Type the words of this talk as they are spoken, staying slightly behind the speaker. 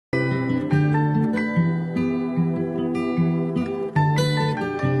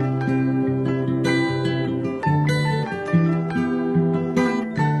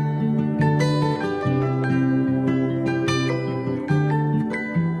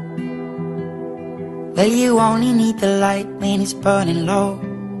Well, you only need the light when it's burning low.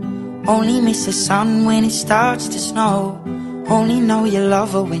 Only miss the sun when it starts to snow. Only know you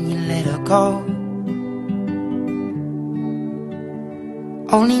love her when you let her go.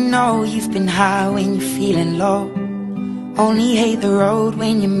 Only know you've been high when you're feeling low. Only hate the road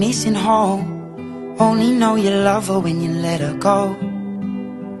when you're missing home. Only know you love her when you let her go.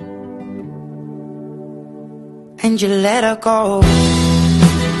 And you let her go.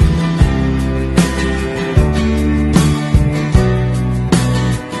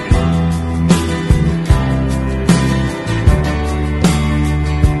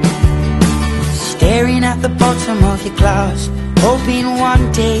 Staring at the bottom of your glass, hoping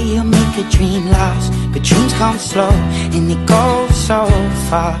one day you'll make a dream last. But dreams come slow and they go so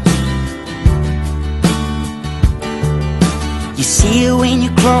fast. You see it when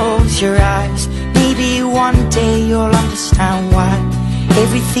you close your eyes. Maybe one day you'll understand why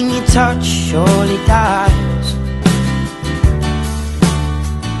everything you touch surely dies.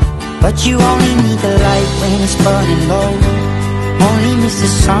 But you only need the light when it's burning low. Only miss the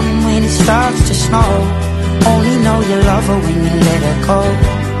sun when it starts to snow. Only know you love her when you let her go.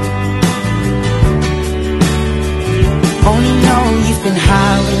 Only know you've been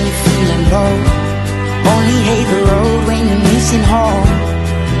high when you're feeling low. Only hate the road when you're missing home.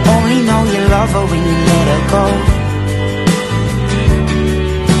 Only know you love her when you let her go.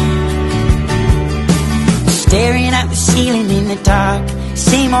 Staring at the ceiling in the dark,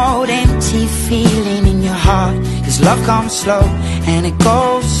 same old empty feeling in your heart. 'Cause love comes slow and it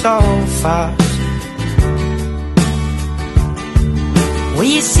goes so fast. Well,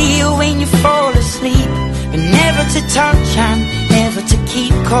 you see her when you fall asleep, but never to touch and never to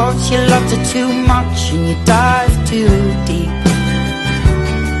keep. 'Cause you loved her too much and you dive too deep.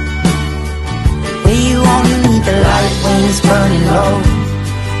 Well, you only need the light when it's burning low.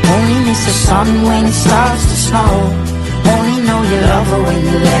 Only miss the sun when it starts to snow. Only know you love her when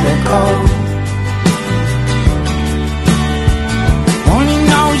you let her go. Only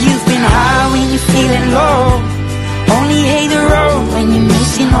know you've been high when you're feeling low. Only hate the road when you're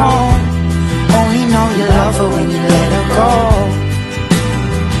missing home. Only know you love her when you let her go.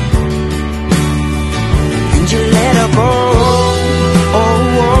 And you let her go.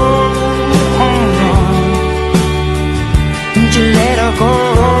 Oh, oh, oh, oh. And you let her go.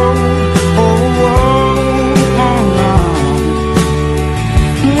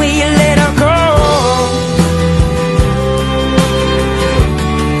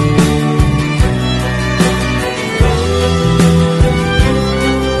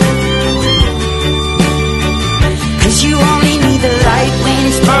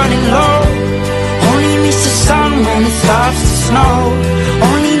 Starts to snow.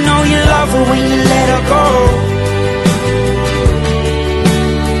 Only know you love her when you let her go.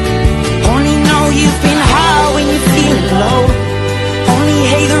 Only know you've been high when you're feeling low. Only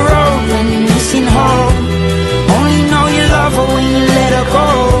hate the road when you're missing home. Only know you love her when you let her go.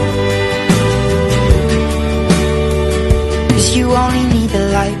 'Cause you only need the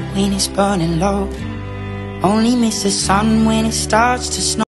light when it's burning low. Only miss the sun when it starts to snow.